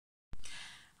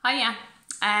Hiya.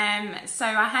 So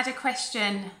I had a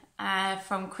question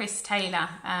from Chris Taylor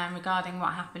regarding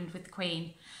what happened with the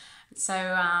Queen. So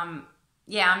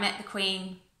yeah, I met the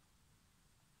Queen.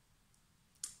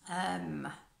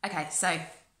 Okay, so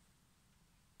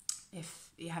if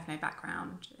you have no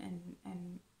background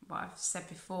in what I've said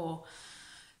before,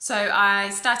 so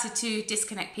I started to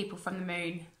disconnect people from the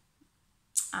moon.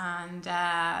 And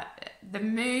the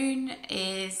moon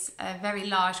is a very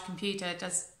large computer. It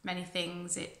does many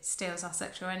things. It steals our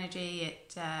sexual energy.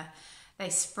 They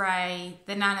spray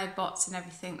the nanobots and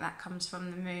everything that comes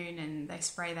from the moon, and they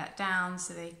spray that down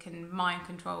so they can mind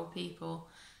control people.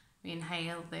 We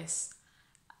inhale this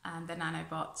and the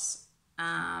nanobots.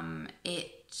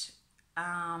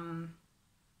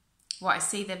 What I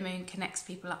see, the moon connects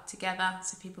people up together,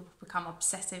 so people become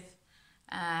obsessive.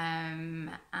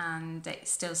 And it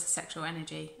steals the sexual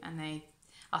energy, and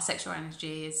our sexual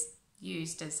energy is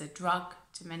used as a drug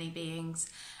to many beings,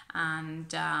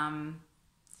 and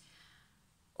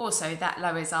also that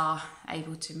lowers our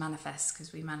able to manifest,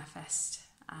 because we manifest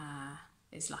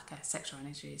is like a sexual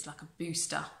energy is like a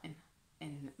booster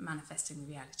in manifesting the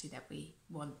reality that we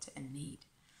want and need.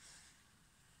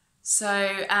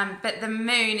 So, but the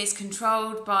moon is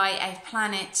controlled by a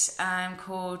planet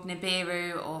called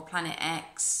Nibiru, or Planet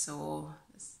X, or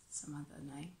some other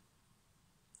name.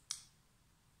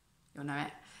 You'll know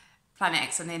it. Planet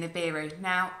X on the Nibiru.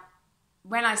 Now,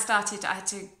 when I started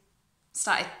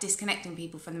disconnecting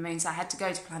people from the moon, so I had to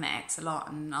go to Planet X a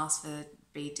lot and ask for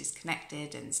be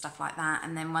disconnected and stuff like that.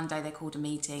 And then one day they called a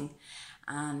meeting,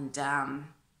 and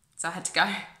so I had to go.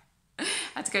 I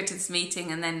had to go to this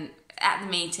meeting, and then at the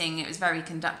meeting, it was very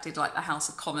conducted like the House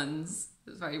of Commons.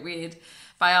 It was very weird.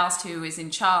 If I asked who was in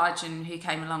charge, and who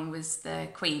came along was the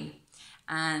Queen.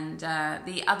 And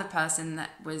the other person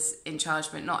that was in charge,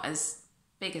 but not as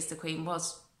big as the Queen,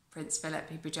 was Prince Philip.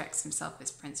 He projects himself as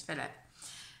Prince Philip.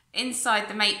 Inside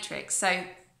the Matrix, so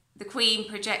the Queen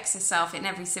projects herself in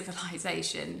every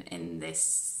civilization in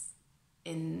this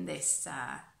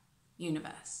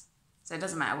universe. So it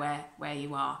doesn't matter where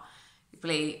you are.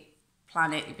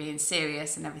 Planet, you're being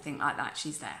serious and everything like that,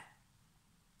 she's there.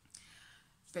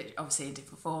 But obviously in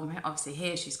different form. Obviously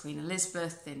here she's Queen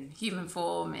Elizabeth in human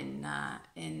form.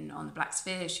 On the Black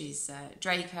Sphere she's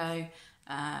Draco,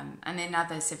 and in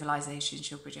other civilizations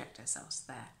she'll project herself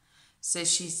there. So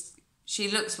she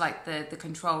looks like the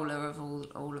controller of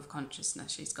all of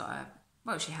consciousness. She's got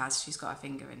a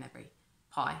finger in every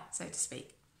pie, so to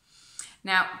speak.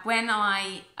 Now when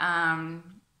I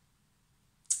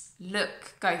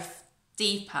go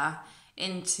deeper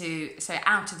into, so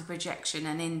out of the projection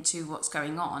and into what's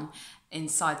going on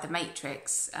inside the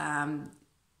matrix, so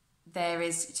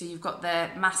you've got the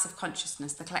mass of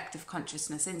consciousness, the collective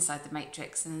consciousness inside the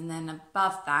matrix, and then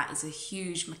above that is a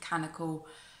huge mechanical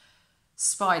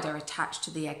spider attached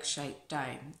to the egg-shaped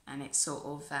dome, and it sort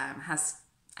of has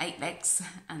 8 legs,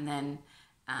 and then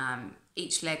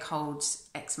each leg holds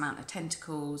X amount of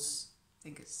tentacles. I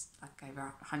think it's like over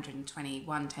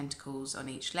 121 tentacles on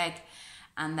each leg,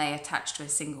 and they attach to a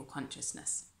single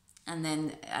consciousness. And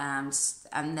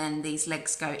then these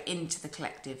legs go into the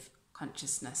collective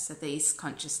consciousness. So these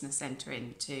consciousness enter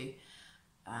into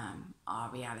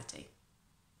our reality.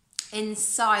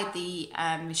 Inside the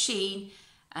machine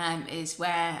is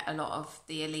where a lot of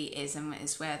the elite is, and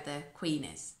is where the Queen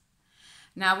is.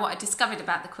 Now, what I discovered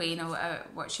about the Queen, or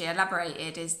what she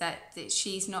elaborated, is that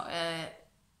she's not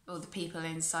all the people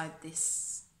inside the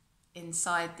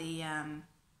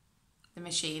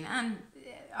machine. And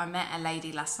I met a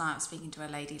lady last night. I was speaking to a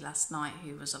lady last night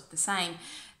who was of the same.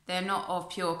 They're not of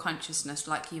pure consciousness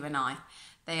like you and I.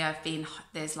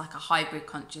 There's like a hybrid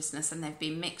consciousness, and they've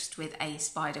been mixed with a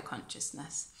spider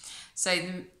consciousness.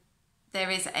 So there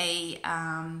is a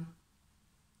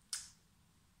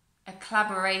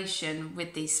collaboration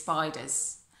with these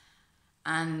spiders.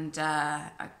 And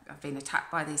I've been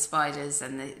attacked by these spiders,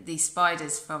 and these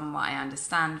spiders, from what I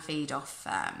understand, feed off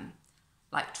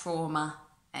like trauma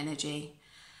energy,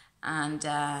 and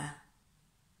they're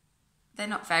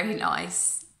not very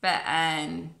nice. But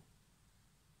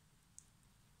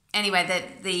anyway,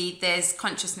 there's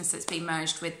consciousness that's been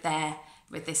merged with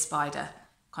this spider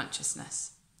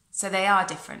consciousness, so they are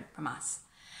different from us,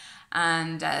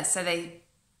 and so they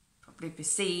probably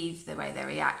perceive, the way they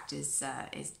react is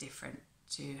different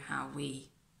to how we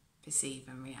perceive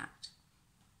and react.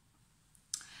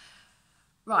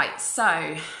 Right,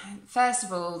 so first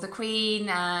of all, the Queen,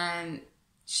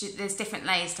 there's different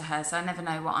layers to her, so I never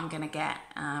know what I'm going to get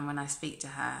when I speak to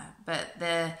her. But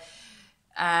the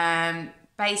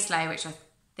base layer, which I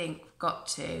think got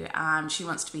to, she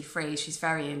wants to be free. She's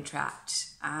very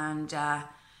entrapped, and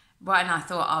when I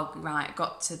thought, oh right,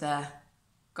 got to the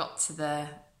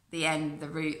end, the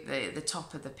root, the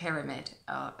top of the pyramid,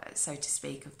 so to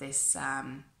speak, of this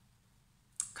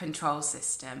control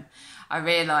system, I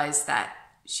realised that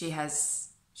she's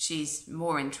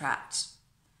more entrapped,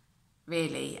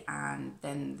 really,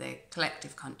 than the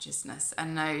collective consciousness,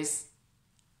 and knows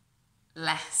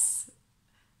less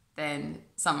than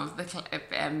some of the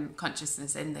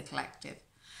consciousness in the collective.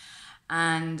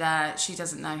 And she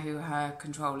doesn't know who her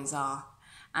controllers are,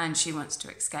 and she wants to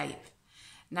escape.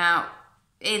 Now,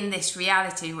 in this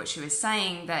reality, what she was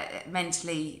saying, that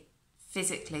mentally,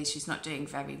 physically, she's not doing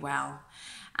very well.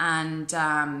 And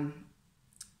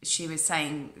she was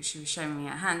showing me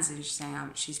her hands, and she was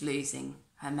saying she's losing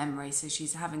her memory, so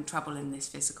she's having trouble in this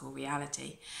physical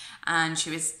reality. And she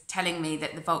was telling me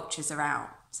that the vultures are out.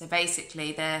 So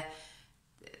basically, there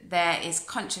is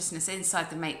consciousness inside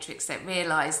the matrix that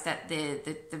realise that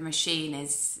the machine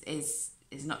is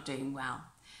not doing well,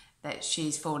 that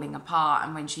she's falling apart,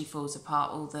 and when she falls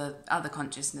apart, all the other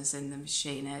consciousness in the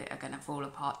machine are going to fall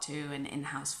apart too, and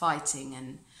in-house fighting,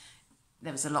 and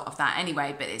there was a lot of that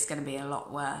anyway, but it's going to be a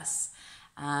lot worse.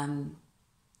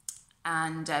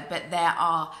 But there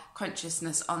are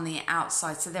consciousness on the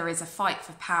outside, so there is a fight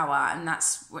for power, and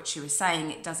that's what she was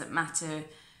saying. It doesn't matter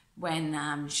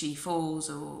when she falls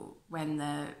or when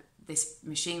this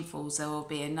machine falls, there will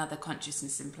be another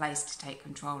consciousness in place to take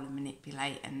control and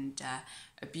manipulate and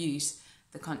abuse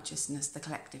the consciousness, the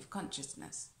collective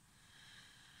consciousness.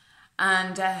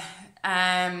 And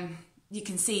you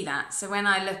can see that. So when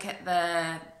I look at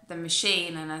the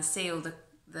machine and I see all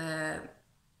the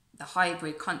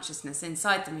hybrid consciousness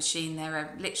inside the machine, there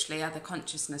are literally other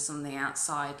consciousness on the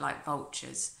outside, like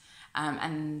vultures,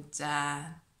 and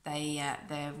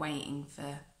they're wanting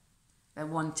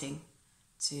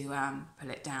to pull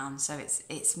it down. So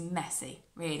it's messy,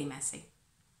 really messy.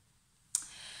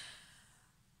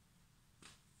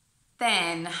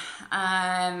 Then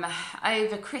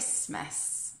over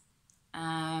Christmas,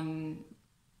 I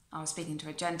was speaking to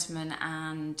a gentleman,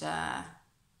 and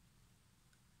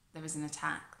there was an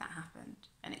attack that happened,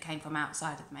 and it came from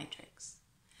outside of the matrix.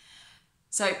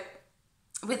 So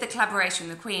with the collaboration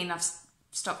with the Queen, I've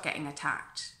stopped getting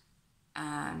attacked.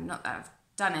 Not that I've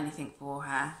done anything for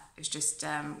her, it's just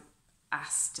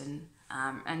asked, and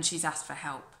she's asked for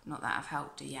help. Not that I've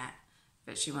helped her yet,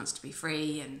 but she wants to be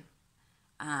free,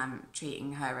 and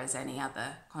treating her as any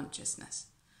other consciousness.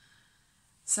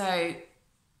 So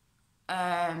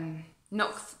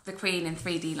not the Queen in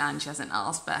 3D land, she hasn't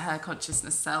asked, but her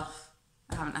consciousness self.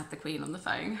 I haven't had the Queen on the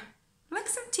phone. Like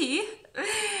some tea? Can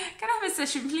I have a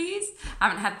session, please? I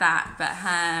haven't had that, but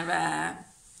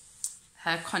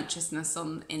her consciousness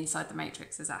inside the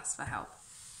matrix has asked for help.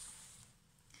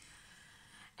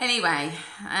 Anyway,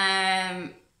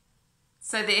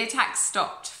 so the attack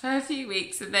stopped for a few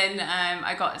weeks, and then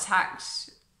I got attacked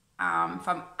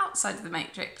from outside of the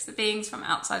matrix, the beings from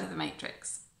outside of the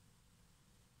matrix,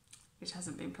 which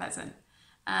hasn't been pleasant.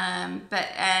 But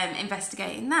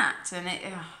investigating that, and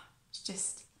it's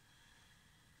just...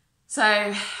 So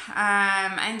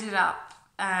I ended up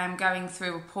going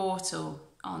through a portal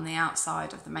on the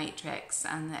outside of the matrix,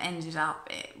 and ended up,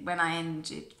 when I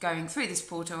ended going through this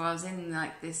portal, I was in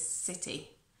like this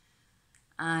city,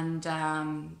 and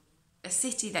a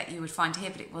city that you would find here,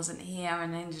 but it wasn't here,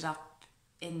 and ended up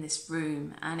in this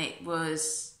room, and it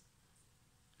looked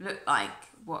like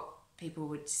what people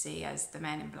would see as the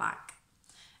Men in Black.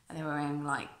 And they were wearing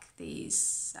like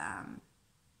these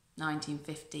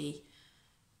 1950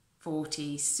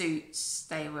 40 suits.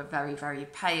 They were very, very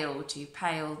pale, too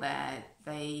pale there.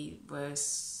 They were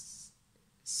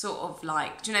sort of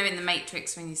like, do you know in the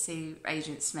Matrix when you see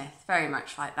Agent Smith? Very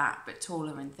much like that, but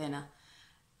taller and thinner.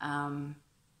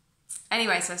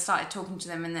 Anyway, so I started talking to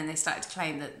them, and then they started to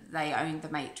claim that they owned the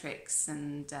Matrix,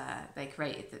 and they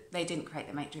didn't create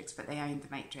the Matrix, but they owned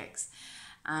the Matrix.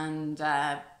 And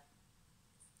all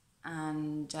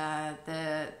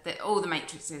the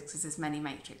Matrixes, because there's many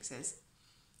Matrixes.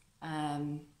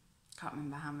 Can't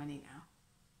remember how many now,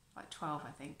 like 12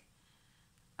 I think.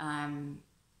 And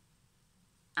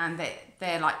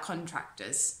they're like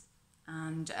contractors,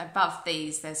 and above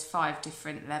these there's 5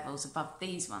 different levels above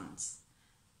these ones.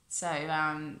 So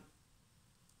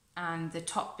and the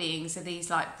top beings are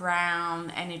these like brown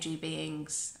energy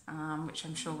beings, which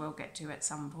I'm sure we'll get to at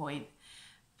some point.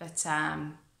 But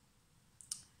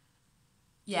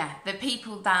yeah, the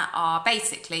people that are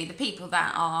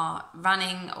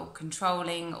running or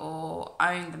controlling or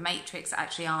own the Matrix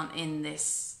actually aren't in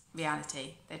this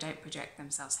reality. They don't project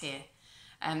themselves here.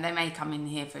 They may come in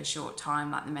here for a short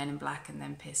time, like the Men in Black, and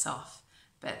then piss off.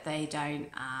 But they don't.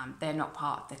 They're not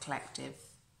part of the collective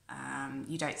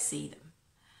You don't see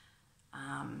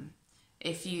them.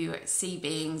 If you see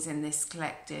beings in this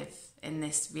collective, in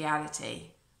this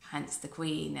reality, hence the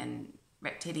Queen and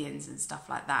reptilians and stuff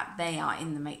like that, they are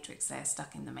in the matrix. They're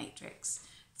stuck in the matrix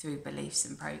through beliefs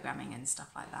and programming and stuff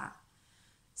like that.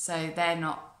 So they're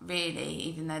not really,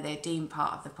 even though they're deemed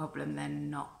part of the problem, they're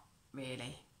not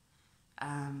really.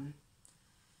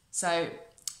 So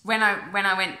when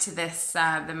I went to this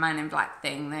the Man in Black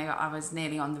thing, I was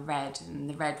nearly on the red, and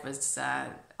the red was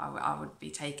I would be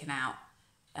taken out.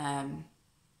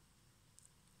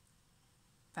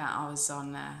 But I was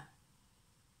on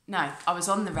I was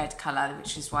on the red colour,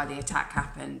 which is why the attack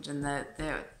happened, and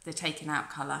the taken out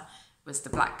colour was the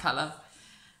black colour.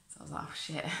 So I was like, oh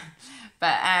shit.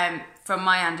 But from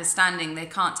my understanding, they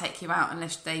can't take you out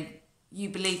unless you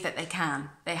believe that they can.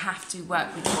 They have to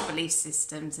work with your belief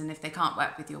systems, and if they can't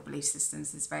work with your belief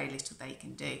systems, there's very little they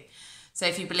can do. So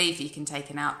if you believe you can take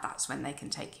it out, that's when they can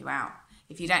take you out.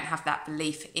 If you don't have that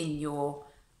belief in your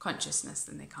consciousness,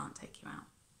 then they can't take you out.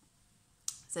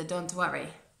 So don't worry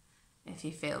if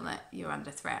you feel that you're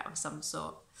under threat of some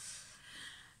sort.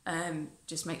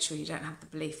 Just make sure you don't have the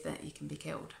belief that you can be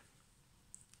killed.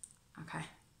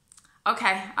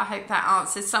 Okay, I hope that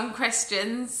answers some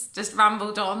questions. Just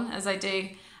rambled on as I do.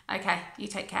 Okay, you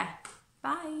take care.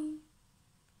 Bye.